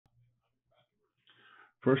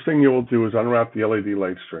First thing you will do is unwrap the LED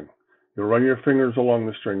light string. You'll run your fingers along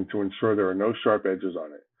the string to ensure there are no sharp edges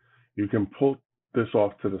on it. You can pull this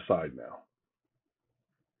off to the side now.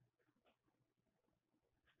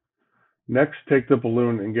 Next, take the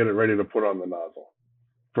balloon and get it ready to put on the nozzle.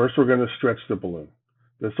 First, we're going to stretch the balloon.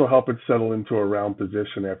 This will help it settle into a round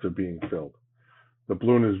position after being filled. The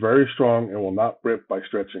balloon is very strong and will not rip by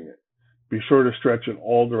stretching it. Be sure to stretch in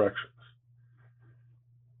all directions.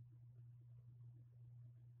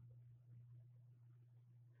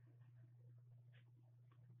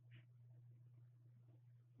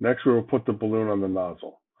 Next, we will put the balloon on the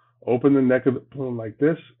nozzle. Open the neck of the balloon like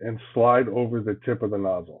this and slide over the tip of the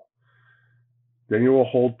nozzle. Then you will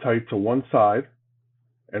hold tight to one side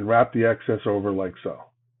and wrap the excess over like so.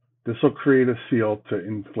 This will create a seal to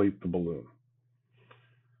inflate the balloon.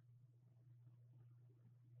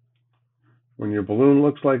 When your balloon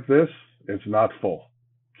looks like this, it's not full.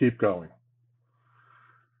 Keep going.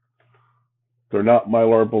 They're not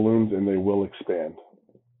Mylar balloons and they will expand.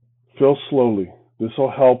 Fill slowly. This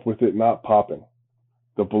will help with it not popping.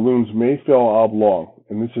 The balloons may feel oblong,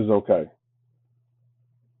 and this is okay.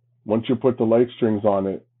 Once you put the light strings on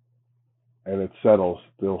it and it settles,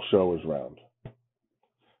 they'll show as round.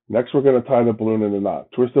 Next, we're going to tie the balloon in a knot.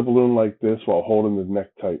 Twist the balloon like this while holding the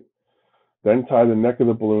neck tight. Then tie the neck of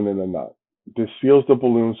the balloon in a knot. This seals the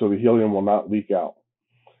balloon so the helium will not leak out.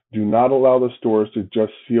 Do not allow the stores to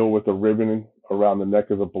just seal with a ribbon around the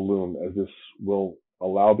neck of the balloon, as this will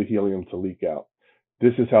allow the helium to leak out.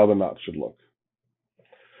 This is how the knot should look.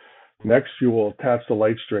 Next, you will attach the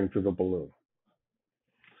light string to the balloon.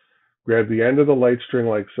 Grab the end of the light string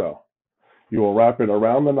like so. You will wrap it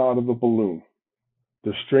around the knot of the balloon.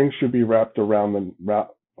 The string should be wrapped around the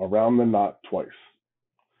knot twice.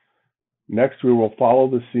 Next, we will follow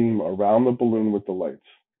the seam around the balloon with the lights.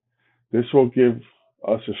 This will give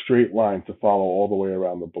us a straight line to follow all the way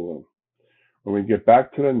around the balloon. When we get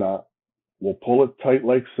back to the knot, we'll pull it tight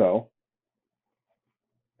like so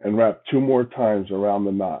and wrap 2 more times around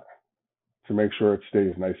the knot to make sure it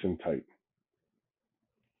stays nice and tight.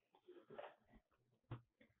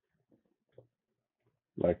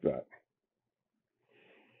 Like that.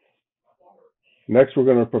 Next, we're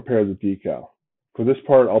going to prepare the decal. For this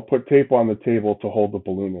part, I'll put tape on the table to hold the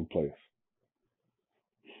balloon in place.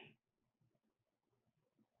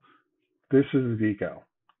 This is the decal.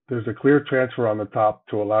 There's a clear transfer on the top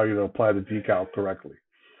to allow you to apply the decal correctly.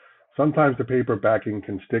 Sometimes the paper backing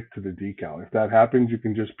can stick to the decal. If that happens, you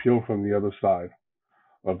can just peel from the other side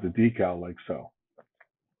of the decal like so.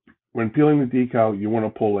 When peeling the decal, you want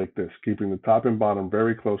to pull like this, keeping the top and bottom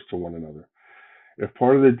very close to one another. If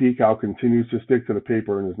part of the decal continues to stick to the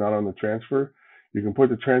paper and is not on the transfer, you can put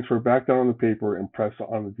the transfer back down on the paper and press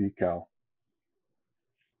on the decal.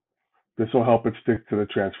 This will help it stick to the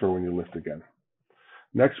transfer when you lift again.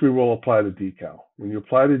 Next, we will apply the decal. When you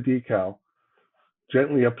apply the decal,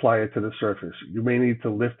 gently apply it to the surface. You may need to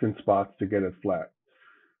lift in spots to get it flat.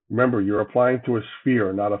 Remember, you're applying to a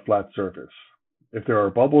sphere, not a flat surface. If there are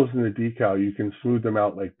bubbles in the decal, you can smooth them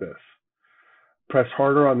out like this. Press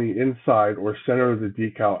harder on the inside or center of the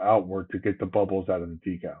decal outward to get the bubbles out of the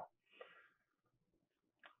decal.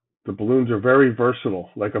 The balloons are very versatile,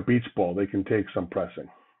 like a beach ball. They can take some pressing.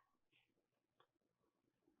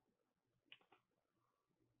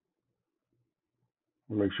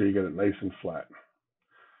 Make sure you get it nice and flat.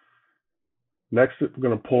 Next, we're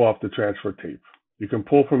going to pull off the transfer tape. You can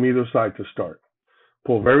pull from either side to start.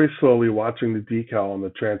 Pull very slowly, watching the decal on the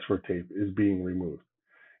transfer tape is being removed.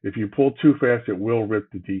 If you pull too fast, it will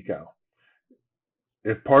rip the decal.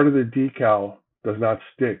 If part of the decal does not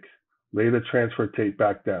stick, lay the transfer tape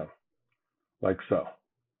back down, like so,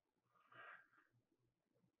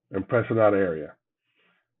 and press in that area.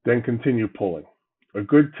 Then continue pulling. A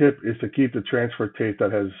good tip is to keep the transfer tape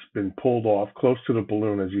that has been pulled off close to the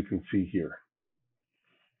balloon, as you can see here.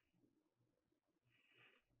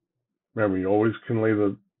 Remember, you always can lay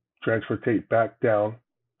the transfer tape back down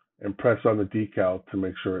and press on the decal to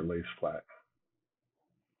make sure it lays flat.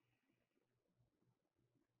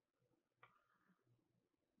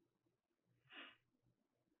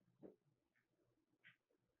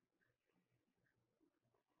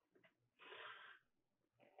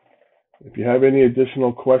 If you have any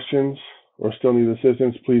additional questions or still need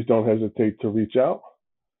assistance, please don't hesitate to reach out.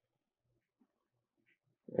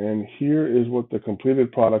 And here is what the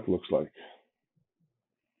completed product looks like.